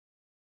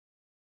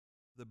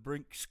The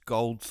BRICS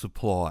gold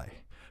supply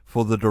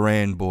for the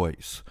Duran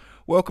boys.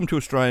 Welcome to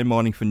Australian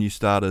Mining for New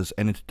Starters,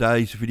 and in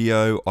today's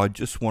video I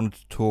just wanted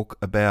to talk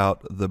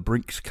about the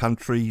BRICS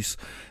countries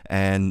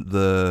and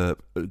the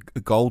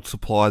gold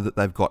supply that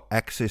they've got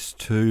access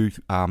to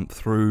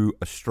through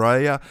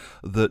Australia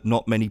that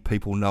not many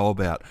people know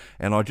about.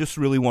 And I just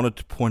really wanted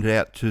to point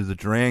out to the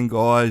Duran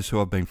guys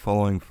who I've been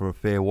following for a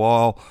fair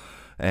while.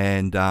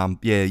 And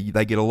yeah,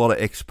 they get a lot of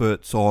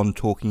experts on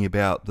talking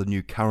about the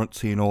new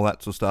currency and all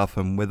that sort of stuff,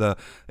 and whether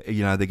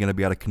they're going to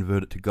be able to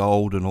convert it to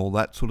gold and all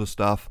that sort of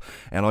stuff.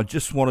 And I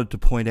just wanted to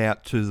point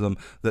out to them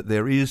that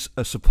there is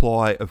a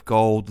supply of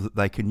gold that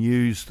they can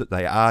use, that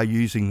they are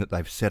using, that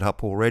they've set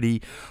up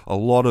already. A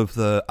lot of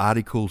the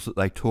articles that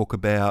they talk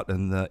about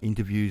and the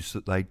interviews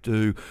that they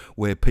do,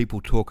 where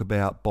people talk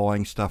about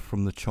buying stuff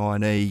from the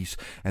Chinese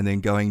and then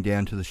going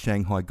down to the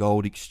Shanghai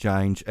Gold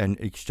exchange and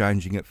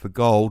exchanging it for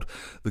gold.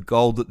 The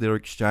gold that they're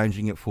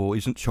exchanging it for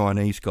isn't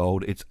Chinese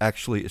gold, it's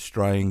actually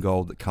Australian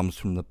gold that comes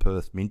from the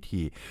Perth Mint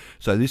here.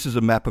 So this is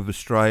a map of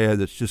Australia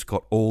that's just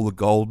got all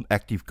the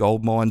active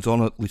gold mines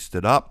on it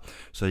listed up,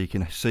 so you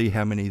can see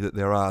how many that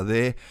there are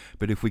there.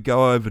 But if we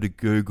go over to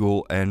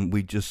Google and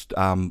we just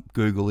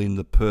Google in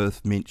the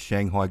Perth Mint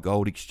Shanghai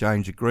Gold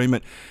Exchange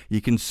Agreement,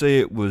 you can see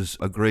it was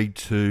agreed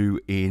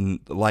to in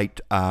late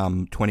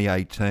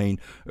 2018,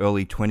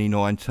 early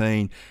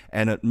 2019,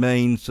 and it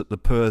means that the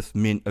Perth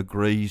Mint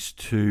agrees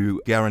to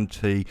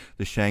guarantee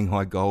the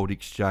Shanghai Gold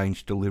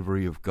Exchange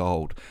delivery of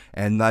gold,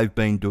 and they've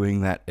been doing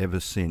that ever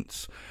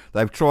since.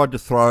 They've tried to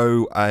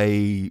throw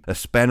a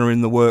spanner in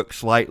the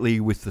works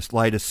lately with this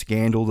latest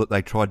scandal that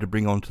they tried to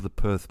bring onto the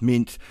Perth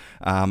Mint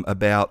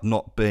about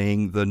not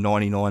being the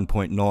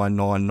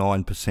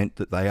 99.999%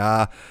 that they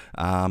are.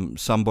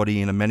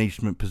 Somebody in a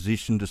management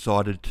position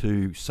decided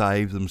to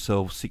save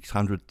themselves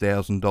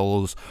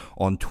 $600,000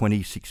 on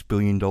 $26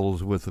 billion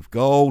worth of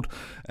gold,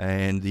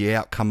 and the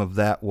outcome of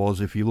that was,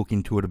 if you look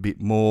into it a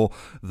bit more,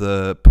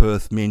 the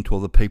Perth Mint, or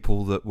the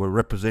people that were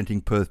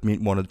representing Perth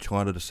Mint, wanted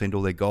China to send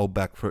all their gold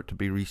back for it to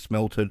be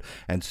resmelted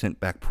and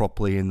sent back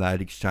properly, and they'd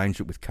exchange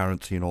it with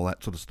currency and all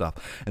that sort of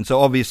stuff. And so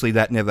obviously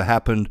that never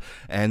happened,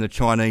 and the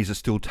Chinese are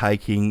still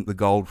taking the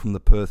gold from the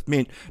Perth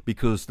Mint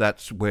because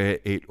that's where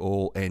it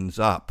all ends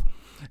up.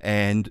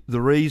 And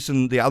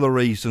the other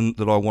reason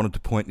that I wanted to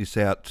point this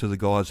out to the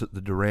guys at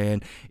the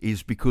Duran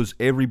is because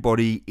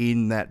everybody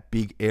in that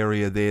big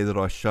area there that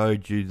I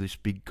showed you, this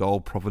big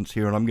gold province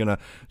here, and I'm going to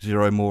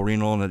zero more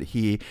in on it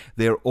here,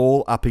 they're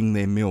all upping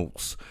their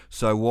mills.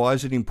 So why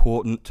is it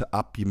important to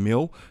up your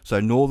mill? So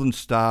Northern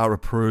Star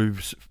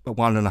approves a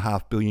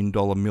 $1.5 billion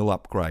mill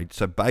upgrade.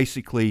 So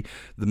basically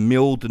the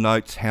mill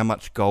denotes how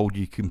much gold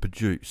you can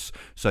produce.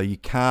 So you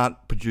can't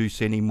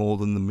produce any more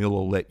than the mill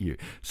will let you.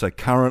 So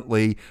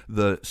currently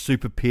the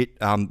super pit,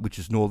 which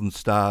is Northern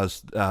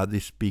Star's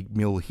this big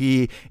mill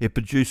here, it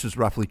produces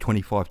roughly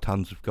 25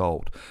 tonnes of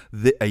gold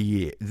a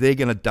year. They're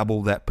going to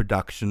double that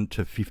production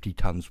to 50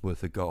 tonnes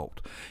worth of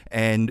gold,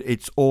 and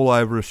it's all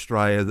over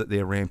Australia that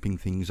they're ramping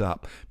things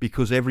up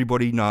because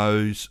everybody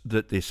knows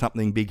that there's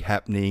something big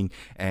happening,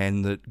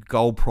 and that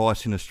gold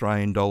price in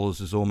Australian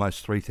dollars is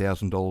almost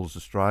 $3,000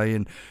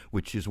 Australian,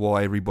 which is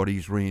why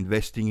everybody's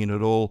reinvesting in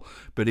it all.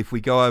 But if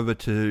we go over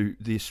to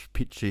this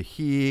picture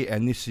here,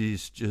 and this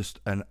is just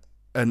an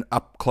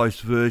up-close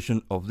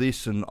version of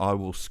this, and I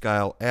will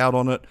scale out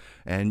on it,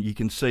 and you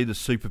can see the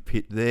super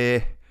pit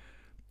there,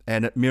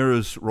 and it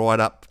mirrors right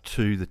up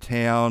to the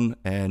town.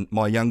 And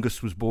my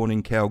youngest was born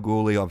in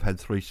Kalgoorlie. I've had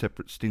 3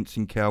 separate stints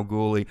in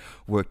Kalgoorlie,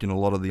 worked in a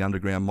lot of the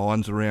underground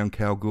mines around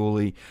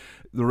Kalgoorlie.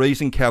 The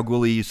reason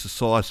Kalgoorlie is the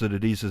size that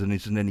it is and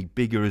isn't any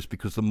bigger is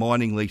because the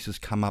mining leases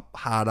come up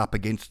hard up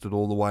against it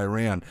all the way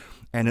around,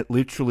 and it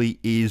literally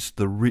is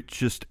the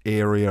richest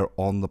area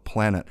on the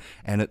planet,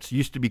 and it's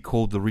used to be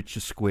called the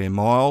richest square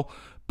mile.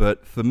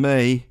 But for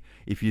me,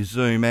 if you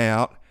zoom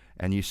out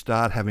and you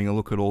start having a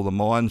look at all the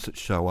mines that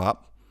show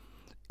up,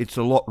 it's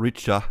a lot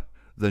richer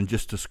than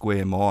just a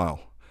square mile.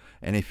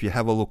 And if you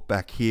have a look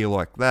back here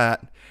like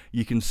that,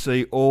 you can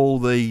see all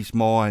these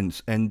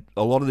mines, and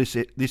a lot of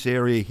this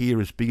area here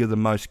is bigger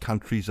than most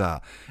countries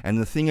are. And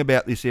the thing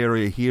about this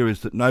area here is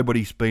that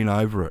nobody's been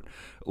over it.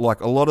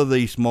 Like, a lot of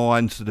these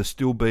mines that are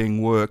still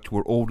being worked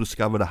were all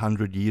discovered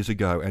 100 years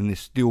ago, and they're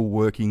still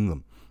working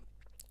them.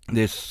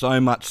 There's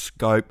so much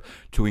scope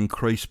to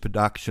increase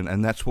production,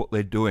 and that's what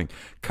they're doing.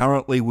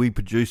 Currently, we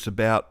produce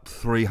about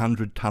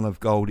 300 tonne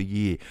of gold a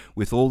year.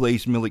 With all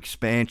these mill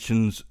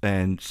expansions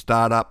and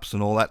startups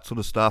and all that sort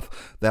of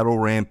stuff, that'll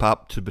ramp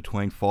up to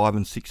between 500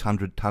 and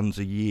 600 tonnes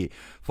a year.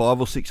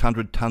 500 or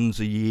 600 tonnes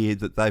a year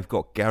that they've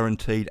got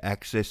guaranteed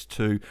access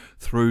to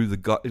through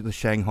the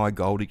Shanghai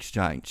Gold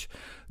Exchange.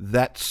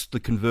 That's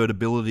the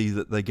convertibility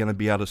that they're going to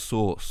be able to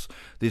source.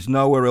 There's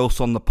nowhere else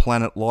on the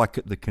planet like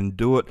it that can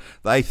do it.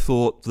 They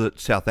thought that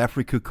South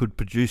Africa could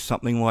produce something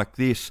something like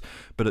this,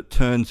 but it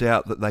turns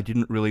out that they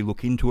didn't really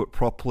look into it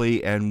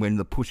properly, and when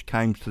the push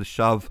came to the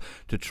shove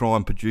to try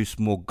and produce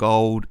more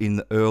gold in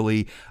the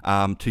early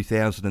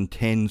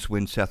 2010s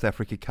when South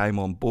Africa came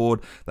on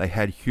board, they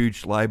had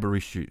huge labour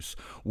issues.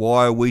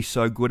 Why are we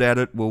so good at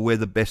it? Well, we're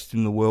the best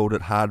in the world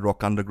at hard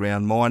rock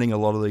underground mining. A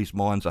lot of these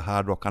mines are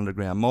hard rock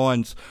underground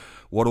mines.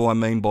 What do I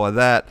mean by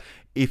that?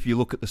 If you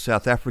look at the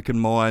South African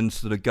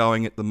mines that are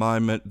going at the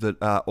moment that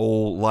are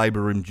all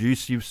labour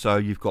inducive, so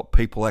you've got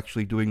people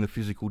actually doing the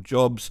physical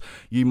jobs,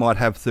 you might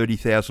have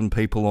 30,000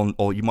 people on,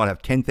 or you might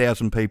have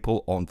 10,000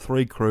 people on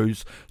 3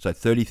 crews, so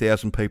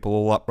 30,000 people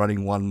all up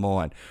running one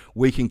mine.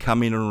 We can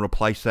come in and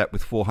replace that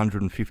with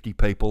 450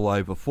 people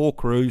over 4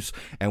 crews,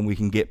 and we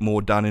can get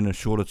more done in a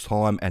shorter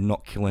time and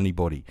not kill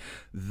anybody.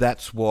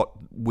 That's what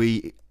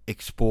we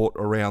export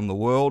around the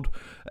world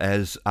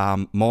as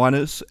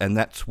miners, and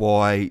that's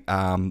why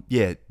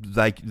the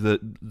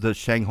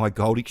Shanghai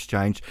Gold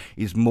Exchange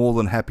is more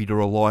than happy to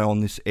rely on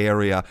this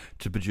area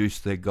to produce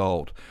their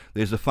gold.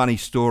 There's a funny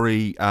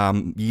story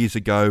years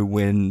ago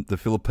when the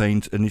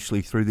Philippines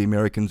initially threw the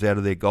Americans out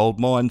of their gold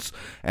mines,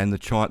 and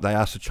they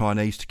asked the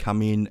Chinese to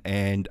come in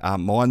and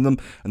mine them,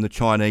 and the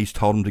Chinese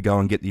told them to go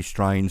and get the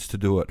Australians to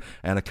do it.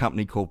 And a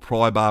company called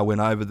Prybar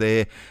went over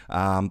there.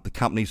 The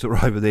companies that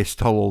were over there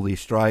stole all the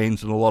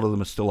Australians, and a lot of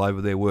them are still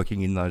over there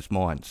working in those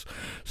mines.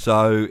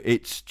 So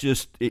it's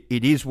just,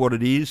 it is what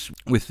it is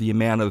with the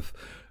amount of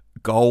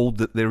gold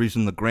that there is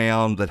in the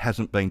ground that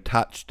hasn't been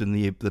touched, and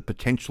the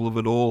potential of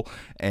it all.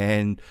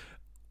 And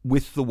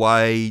with the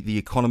way the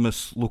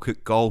economists look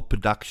at gold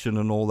production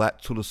and all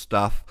that sort of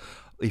stuff,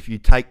 if you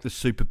take the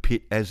super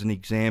pit as an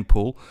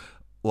example,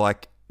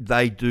 like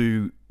they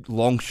do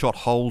long shot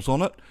holes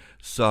on it,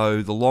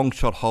 so the long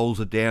shot holes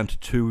are down to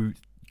 2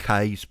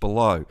 k's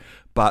below,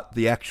 but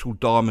the actual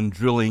diamond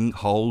drilling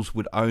holes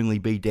would only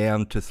be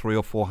down to 300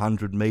 or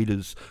 400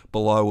 meters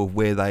below of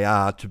where they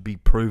are to be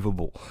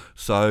provable.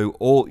 So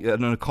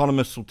an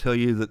economist will tell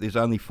you that there's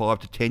only 5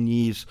 to 10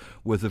 years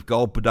worth of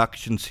gold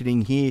production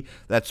sitting here.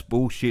 That's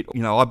bullshit.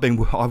 You know,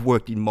 I've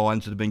worked in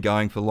mines that have been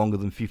going for longer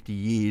than 50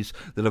 years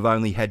that have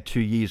only had 2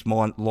 years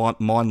mine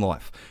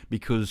life,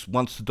 because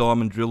once the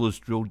diamond drillers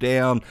drill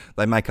down,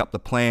 they make up the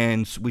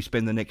plans. We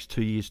spend the next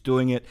 2 years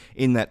doing it.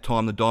 In that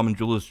time, the diamond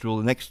drillers drill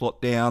the next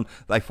lot down.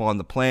 They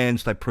find the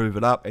plans, they prove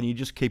it up, and you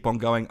just keep on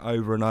going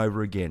over and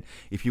over again.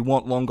 If you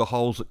want longer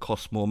holes that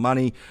cost more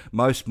money,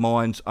 most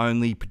mines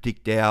only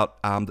predict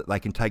out that they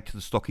can take to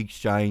the stock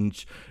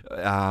exchange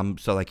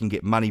so they can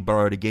get money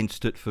borrowed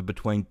against it for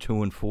between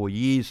 2 and 4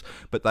 years,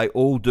 but they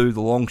all do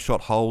the long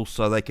shot holes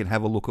so they can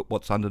have a look at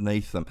what's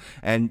underneath them.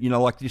 And you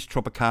know, like this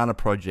Tropicana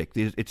project,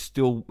 it's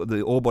still,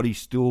 the ore body's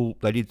still,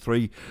 they did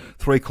 3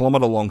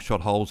 kilometre long shot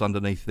holes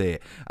underneath there,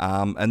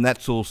 and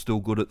that's all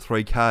still good at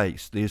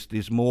 3Ks.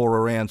 There's more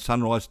around.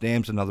 Sunrise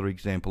Dam's another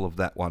example of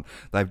that one.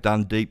 They've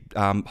done deep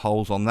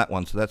holes on that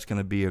one, so that's going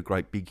to be a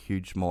great big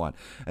huge mine.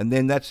 And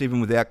then that's even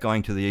without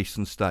going to the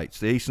eastern states.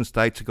 The eastern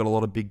states have got a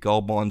lot of big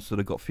gold mines that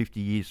have got 50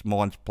 years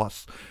mines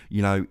plus,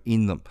 you know,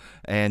 in them.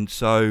 And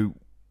so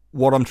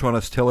what I'm trying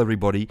to tell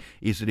everybody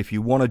is that if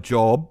you want a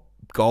job,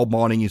 gold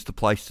mining is the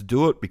place to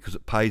do it, because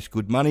it pays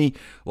good money.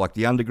 Like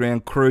the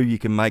underground crew, you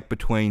can make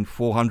between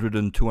 $400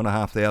 and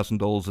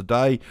 $2,500 a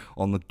day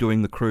on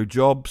doing the crew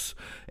jobs.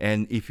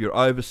 And if you're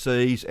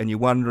overseas and you're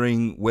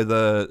wondering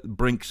whether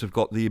BRICS have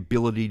got the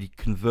ability to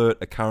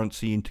convert a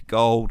currency into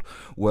gold,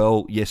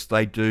 well, yes,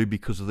 they do,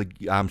 because of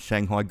the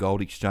Shanghai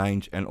Gold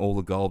Exchange and all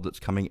the gold that's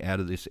coming out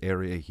of this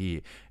area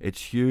here.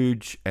 It's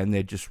huge, and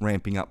they're just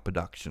ramping up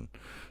production.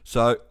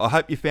 So I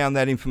hope you found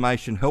that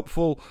information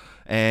helpful,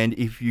 and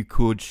if you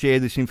could share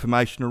this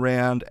information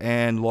around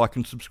and like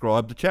and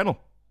subscribe the channel.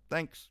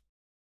 Thanks.